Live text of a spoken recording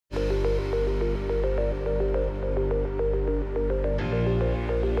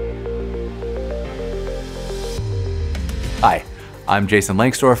I'm Jason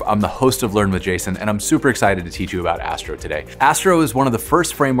Lengstorf. I'm the host of Learn with Jason, and I'm super excited to teach you about Astro today. Astro is one of the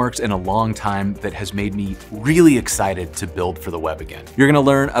first frameworks in a long time that has made me really excited to build for the web again. You're gonna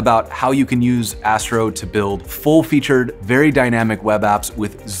learn about how you can use Astro to build full-featured, very dynamic web apps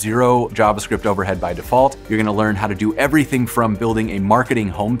with zero JavaScript overhead by default. You're gonna learn how to do everything from building a marketing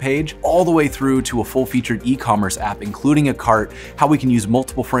homepage all the way through to a full-featured e-commerce app, including a cart, how we can use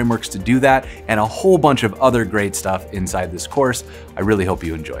multiple frameworks to do that, and a whole bunch of other great stuff inside this course. I really hope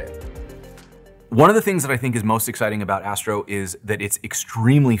you enjoy it. One of the things that I think is most exciting about Astro is that it's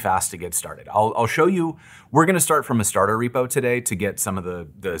extremely fast to get started. I'll show you, we're gonna start from a starter repo today to get some of the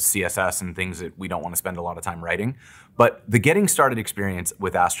CSS and things that we don't wanna spend a lot of time writing. But the getting started experience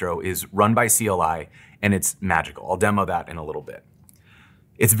with Astro is run by CLI and it's magical. I'll demo that in a little bit.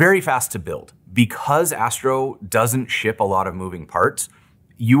 It's very fast to build. Because Astro doesn't ship a lot of moving parts,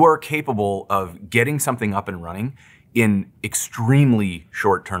 you are capable of getting something up and running in extremely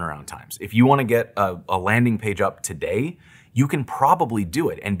short turnaround times. If you want to get a landing page up today, you can probably do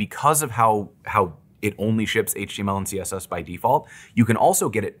it. And because of how it only ships HTML and CSS by default, you can also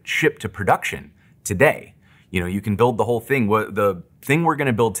get it shipped to production today. You know, you can build the whole thing. The thing we're going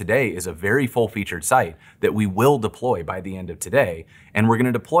to build today is a very full-featured site that we will deploy by the end of today. And we're going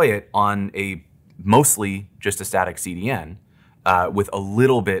to deploy it on mostly just a static CDN. With a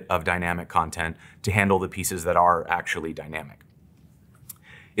little bit of dynamic content to handle the pieces that are actually dynamic.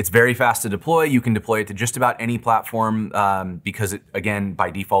 It's very fast to deploy. You can deploy it to just about any platform because it, again, by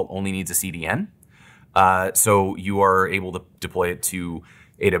default, only needs a CDN. So you are able to deploy it to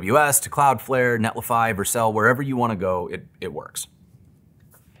AWS, to Cloudflare, Netlify, Vercel, wherever you want to go, it works.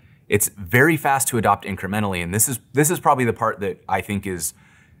 It's very fast to adopt incrementally, and this is probably the part that I think is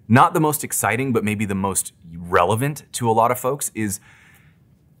not the most exciting, but maybe the most relevant to a lot of folks is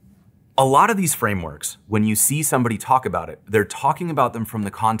a lot of these frameworks, when you see somebody talk about it, they're talking about them from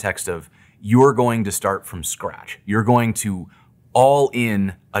the context of you're going to start from scratch. You're going to all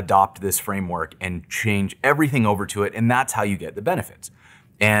in adopt this framework and change everything over to it, and that's how you get the benefits.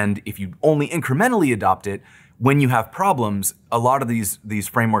 And if you only incrementally adopt it, when you have problems, a lot of these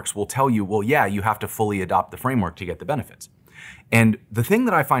frameworks will tell you, well, yeah, you have to fully adopt the framework to get the benefits. And the thing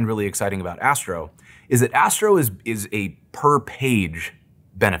that I find really exciting about Astro is that Astro is a per page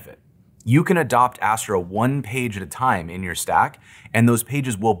benefit. You can adopt Astro one page at a time in your stack, and those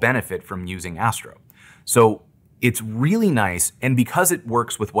pages will benefit from using Astro. So it's really nice, and because it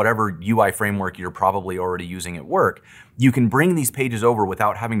works with whatever UI framework you're probably already using at work, you can bring these pages over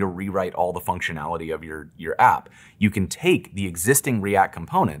without having to rewrite all the functionality of your app. You can take the existing React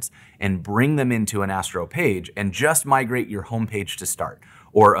components and bring them into an Astro page and just migrate your home page to start,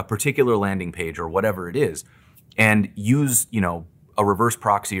 or a particular landing page or whatever it is, and use, you know, a reverse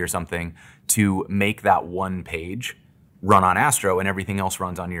proxy or something to make that one page run on Astro and everything else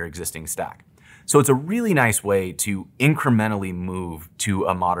runs on your existing stack. So it's a really nice way to incrementally move to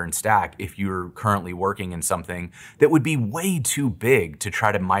a modern stack if you're currently working in something that would be way too big to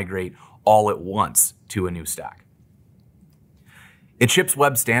try to migrate all at once to a new stack. It ships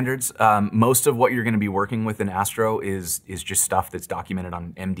web standards. Most of what you're going to be working with in Astro is just stuff that's documented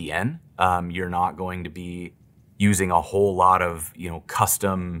on MDN. You're not going to be using a whole lot of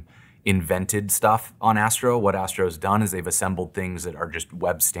custom invented stuff on Astro. What Astro's done is they've assembled things that are just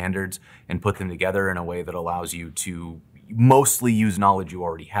web standards and put them together in a way that allows you to mostly use knowledge you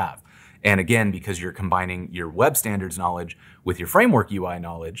already have. And again, because you're combining your web standards knowledge with your framework UI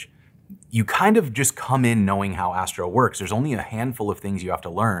knowledge, you kind of just come in knowing how Astro works. There's only a handful of things you have to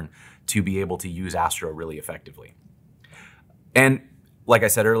learn to be able to use Astro really effectively. And like I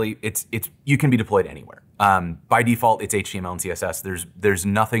said earlier, you can be deployed anywhere. By default, it's HTML and CSS. There's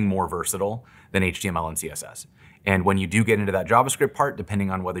nothing more versatile than HTML and CSS. And when you do get into that JavaScript part, depending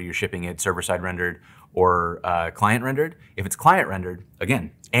on whether you're shipping it server-side rendered or client rendered, if it's client rendered,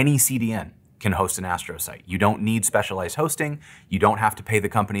 again, any CDN can host an Astro site. You don't need specialized hosting. You don't have to pay the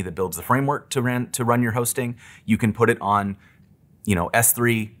company that builds the framework to run your hosting. You can put it on,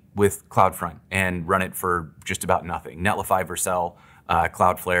 S3 with CloudFront and run it for just about nothing. Netlify, Vercel,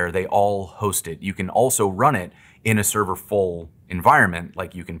 Cloudflare, they all host it. You can also run it in a server full environment,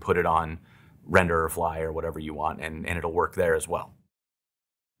 like you can put it on Render or Fly or whatever you want, and it'll work there as well.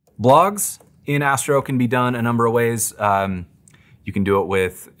 Blogs in Astro can be done a number of ways. You can do it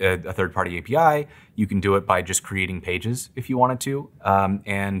with a third-party API. You can do it by just creating pages if you wanted to.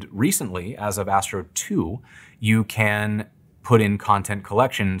 And recently, as of Astro 2, you can put in content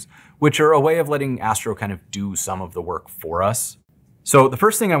collections, which are a way of letting Astro kind of do some of the work for us. So the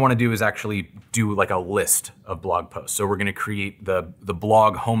first thing I want to do is actually do like a list of blog posts. So we're going to create the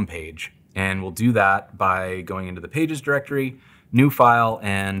blog homepage, and we'll do that by going into the pages directory, new file,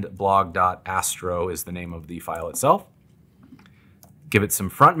 and blog.astro is the name of the file itself. Give it some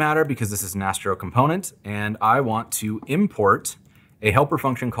front matter because this is an Astro component, and I want to import a helper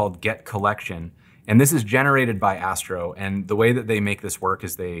function called getCollection, and this is generated by Astro. And the way that they make this work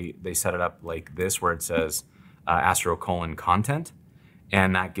is they set it up like this, where it says Astro:content,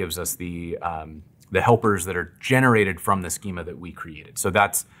 and that gives us the helpers that are generated from the schema that we created. So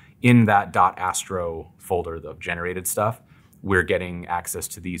that's in that .astro folder of generated stuff. We're getting access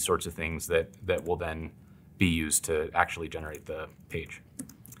to these sorts of things that will then be used to actually generate the page.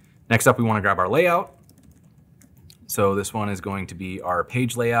 Next up, we want to grab our layout. So this one is going to be our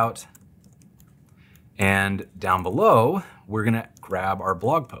page layout. And down below, we're going to grab our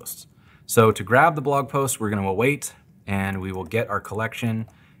blog posts. So to grab the blog post, we're going to await, and we will get our collection.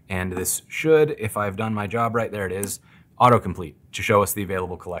 And this should, if I've done my job right, there it is, autocomplete to show us the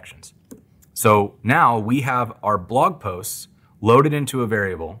available collections. So now we have our blog posts loaded into a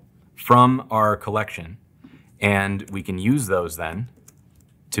variable from our collection, and we can use those then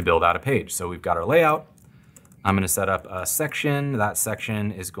to build out a page. So we've got our layout. I'm going to set up a section. That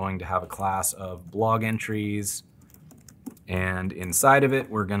section is going to have a class of blog entries, and inside of it,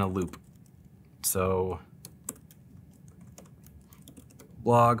 we're going to loop. So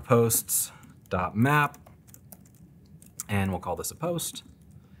blog posts.map, and we'll call this a post.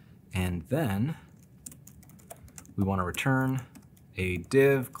 And then we want to return a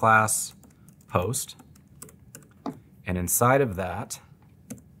div class post. And inside of that,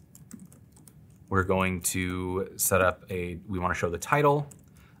 we're going to set up we want to show the title.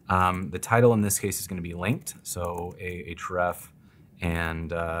 The title in this case is going to be linked, so a href,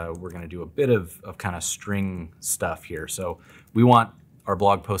 and we're going to do a bit of kind of string stuff here. So we want our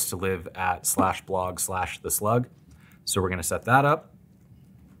blog post to live at /blog/theslug. So we're going to set that up.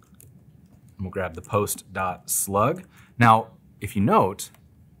 And we'll grab the post.slug. Now, if you note,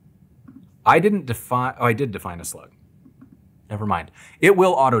 I did define a slug. Never mind. It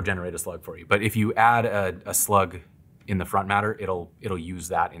will auto-generate a slug for you, but if you add a slug in the front matter, it'll use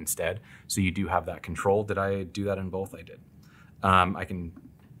that instead. So you do have that control. Did I do that in both? I did. I can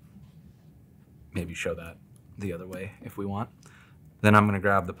maybe show that the other way if we want. Then I'm going to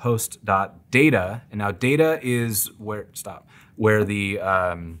grab the post.data, and now data is where the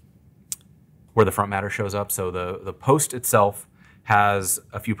front matter shows up. So the post itself has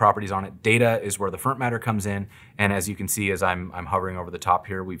a few properties on it. Data is where the front matter comes in, and as you can see, as I'm hovering over the top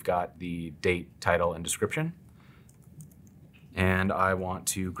here, we've got the date, title, and description. And I want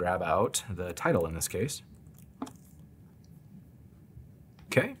to grab out the title in this case.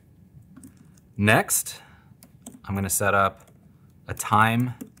 Okay. Next, I'm going to set up a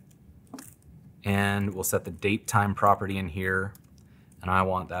time, and we'll set the date time property in here, and I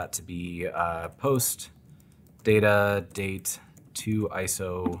want that to be post data date to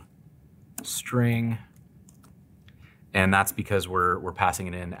ISO string, and that's because we're passing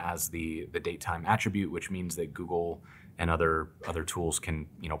it in as the date time attribute, which means that Google and other tools can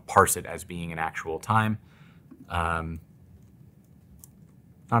parse it as being an actual time. Not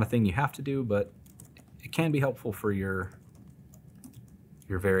a thing you have to do, but it can be helpful for your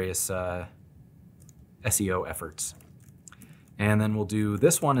various SEO efforts. And then we'll do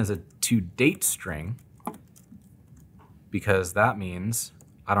this one as a toDate string, because that means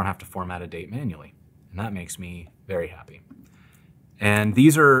I don't have to format a date manually, and that makes me very happy. And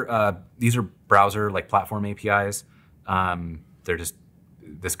these are browser like platform APIs.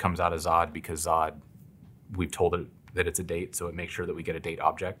 This comes out of Zod because Zod, we've told it that it's a date, so it makes sure that we get a date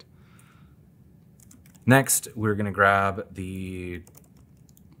object. Next, we're going to grab the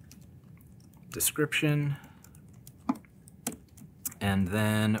description, and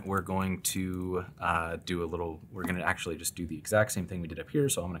then we're going to we're going to actually just do the exact same thing we did up here.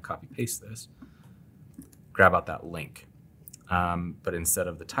 So I'm going to copy paste this, grab out that link. But instead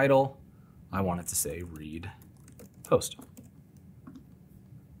of the title, I want it to say read post.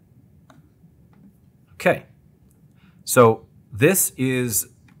 Okay. So this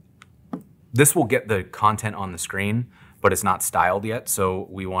will get the content on the screen, but it's not styled yet. So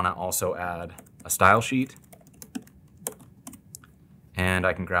we want to also add a style sheet. And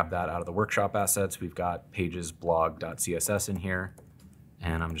I can grab that out of the workshop assets. We've got pages blog.css in here.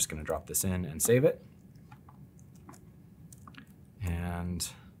 And I'm just going to drop this in and save it. And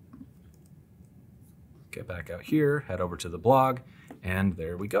get back out here, head over to the blog, and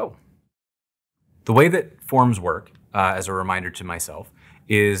there we go. The way that forms work, as a reminder to myself,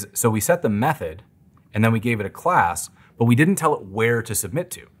 is so we set the method, and then we gave it a class, but we didn't tell it where to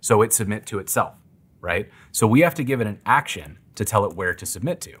submit to. So it submit to itself, right? So we have to give it an action to tell it where to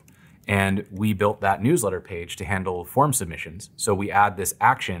submit to. And we built that newsletter page to handle form submissions. So we add this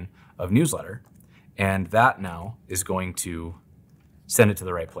action of newsletter, and that now is going to send it to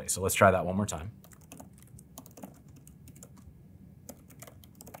the right place. So let's try that one more time.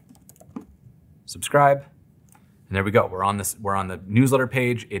 Subscribe. And there we go. We're on the newsletter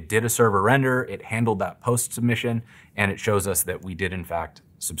page. It did a server render. It handled that post submission, and it shows us that we did in fact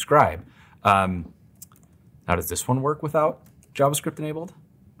subscribe. Now, does this one work without JavaScript enabled?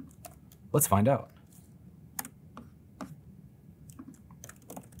 Let's find out.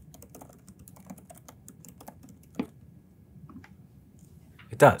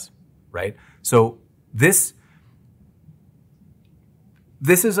 It does, right? So this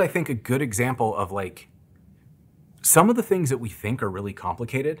is, I think, a good example of like, some of the things that we think are really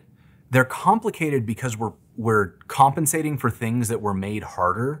complicated, they're complicated because we're compensating for things that were made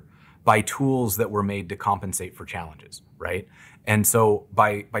harder by tools that were made to compensate for challenges, right? And so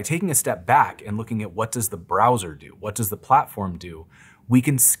by taking a step back and looking at what does the browser do, what does the platform do, we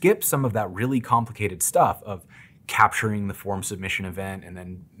can skip some of that really complicated stuff of capturing the form submission event and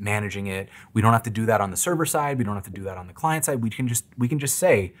then managing it. We don't have to do that on the server side. We don't have to do that on the client side. We can just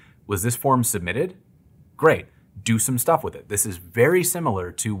say, was this form submitted? Great. Do some stuff with it. This is very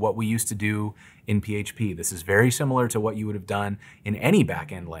similar to what we used to do in PHP. This is very similar to what you would have done in any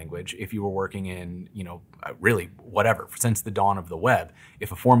backend language if you were working in, really whatever, since the dawn of the web.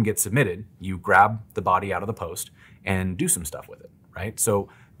 If a form gets submitted, you grab the body out of the post and do some stuff with it, right? So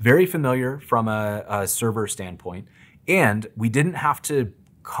very familiar from a server standpoint. And we didn't have to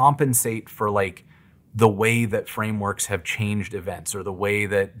compensate for like the way that frameworks have changed events or the way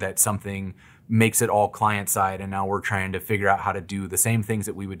that something makes it all client side, and now we're trying to figure out how to do the same things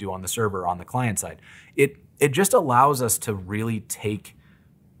that we would do on the server on the client side. It just allows us to really take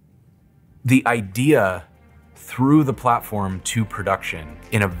the idea through the platform to production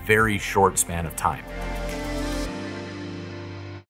in a very short span of time.